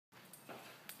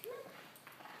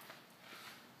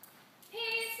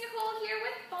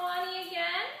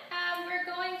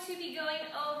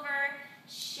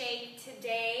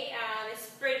today. It's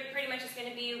pretty much just going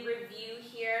to be a review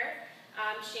here.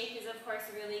 Shake is of course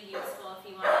really useful if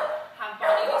you want to have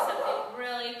Bonnie do something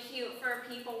really cute for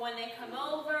people when they come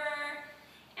over.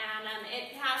 And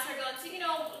it has her go to,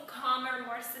 calmer,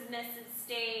 more submissive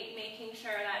state, making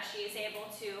sure that she is able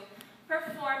to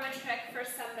perform a trick for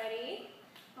somebody.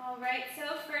 All right,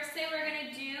 so first thing we're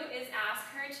going to do is ask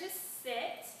her to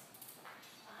sit.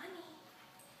 Bonnie,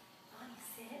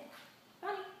 sit.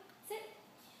 Bonnie, sit.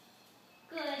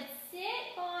 Good,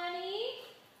 sit, Bonnie.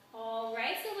 All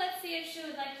right, so let's see if she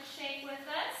would like to shake with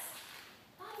us.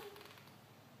 Bonnie.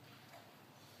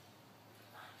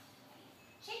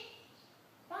 Shake.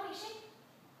 Bonnie, shake.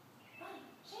 Bonnie,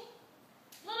 shake.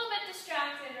 A little bit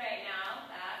distracted right now.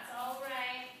 That's all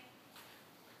right.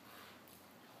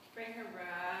 Bring her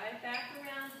right back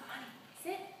around. Bonnie,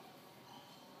 sit.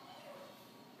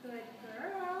 Good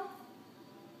girl.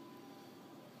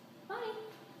 Bonnie.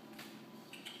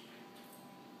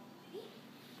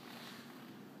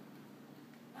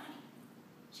 Bonnie,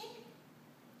 shake.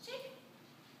 Shake.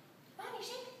 Bonnie,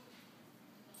 shake.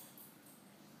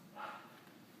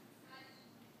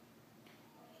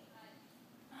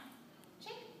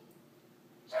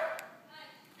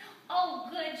 Oh,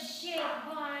 good shake,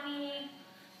 Bonnie.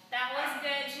 That was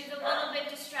good. She's a little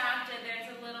bit distracted. There's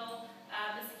a little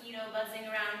mosquito buzzing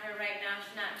around her right now.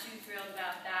 She's not too thrilled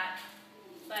about that.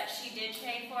 But she did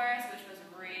shake for us, which was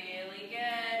really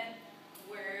good.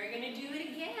 We're going to do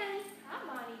it again.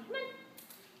 Come on, Bonnie. Come on.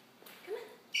 Come on.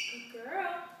 Good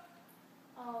girl.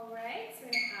 All right. So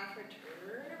we're going to have her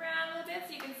turn around a little bit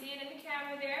so you can see it in the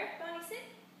camera there. Bonnie, sit.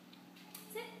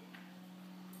 Sit.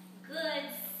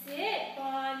 Good sit,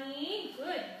 Bonnie.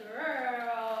 Good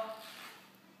girl.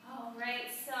 All right,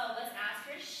 so let's ask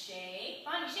her to shake.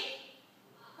 Bonnie, shake.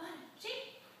 Bonnie,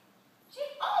 shake.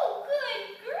 Shake. Oh,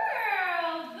 good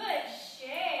girl. Good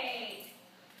shake.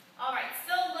 All right,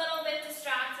 still a little bit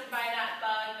distracted by that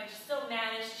bug, but she still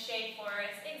managed to shake for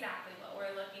us. Exactly what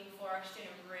we're looking for. She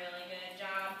did a really good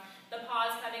job. The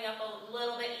paw's coming up a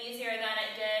little bit easier than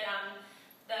it did.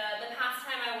 The past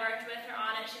time I worked with her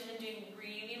on it, she's been doing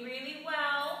really, really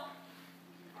well.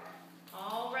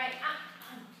 All right.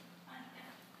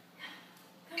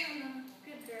 Come on.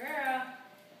 Good girl.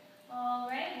 All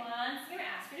right, once I'm going to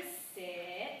ask her to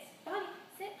sit. Bonnie,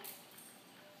 sit.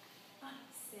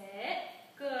 Bonnie, sit.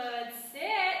 Good,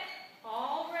 sit.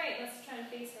 All right, let's try and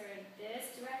face her in this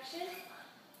direction.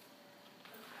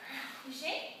 You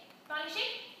shake. Bonnie,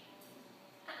 shake.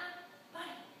 Bonnie.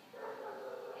 Bonnie.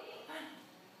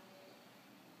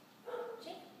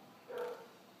 Shake.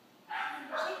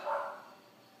 Bonnie, shake.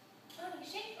 Bonnie,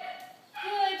 shake.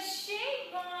 Good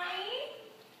shake, Bonnie.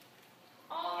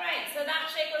 All right, so that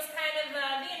shake was kind of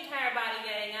the entire body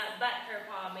getting up, but her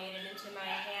paw made it into my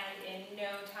hand in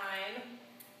no time.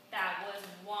 That was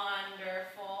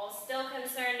wonderful. Still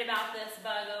concerned about this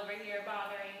bug over here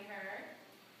bothering her.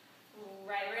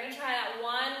 Right, we're going to try that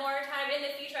one more time. In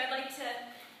the future, I'd like to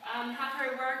have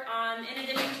her work on, in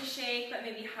addition to shake, but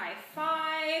maybe high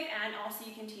five, and also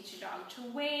you can teach your dog to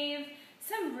wave.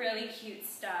 Some really cute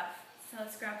stuff. So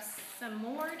let's grab some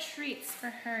more treats for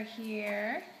her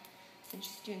here. And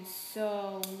she's doing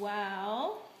so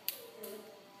well.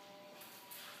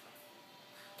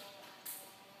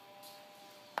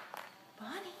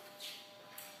 Bonnie.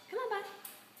 Come on, Bonnie.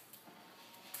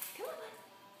 Come on, Bonnie.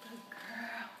 Good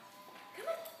girl. Come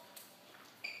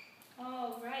on.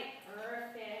 All right,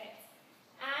 perfect.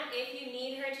 And if you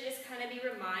need her to just kind of be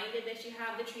reminded that you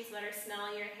have the treats, let her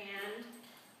smell your hand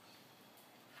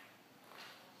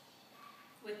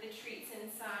with the treats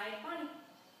inside. Bonnie,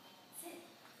 sit.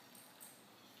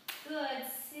 Good,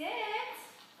 sit.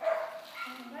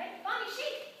 All right, Bonnie,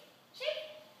 shake. Shake.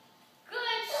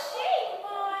 Good shake,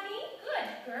 Bonnie. Good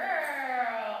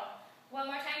girl. One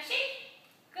more time, shake.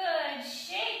 Good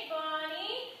shake,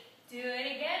 Bonnie. Do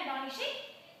it again, Bonnie, shake.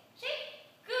 Shake.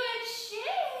 Good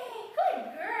shake.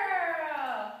 Good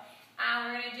girl. And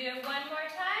we're going to do it one more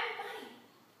time. Bonnie.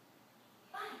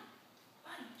 Bonnie.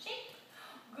 Bonnie, shake.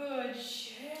 Good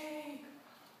shake.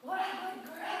 What a good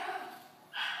girl.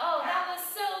 Oh, that was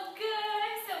so good.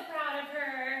 I'm so proud of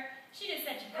her. She did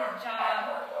such a good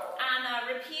job.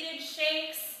 And repeated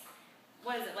shakes,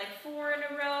 what is it, like 4 in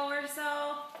a row or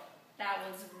so? That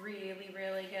was really,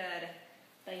 really good.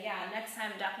 But yeah, next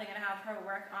time I'm definitely going to have her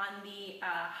work on the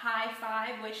high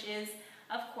five, which is,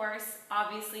 of course,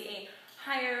 obviously a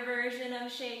higher version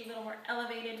of shake, a little more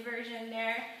elevated version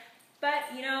there.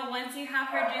 But, once you have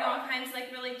her do all kinds of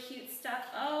like really cute stuff,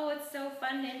 oh, it's so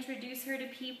fun to introduce her to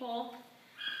people.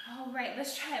 All right,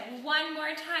 let's try it one more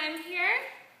time here.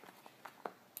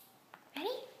 Ready?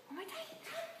 One more time.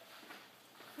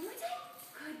 One more time.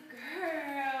 Good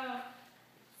girl.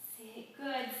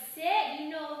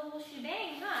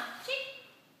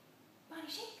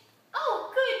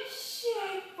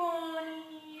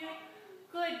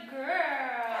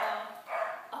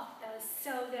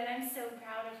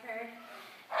 proud of her.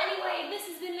 Anyway, this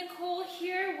has been Nicole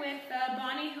here with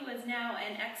Bonnie, who is now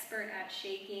an expert at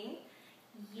shaking.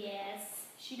 Yes,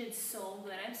 she did so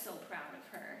good. I'm so proud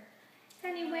of her.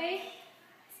 Anyway,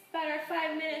 it's about our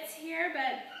 5 minutes here,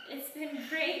 but it's been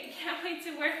great. Can't wait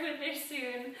to work with her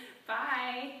soon.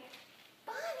 Bye.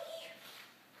 Bonnie,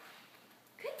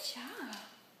 good job.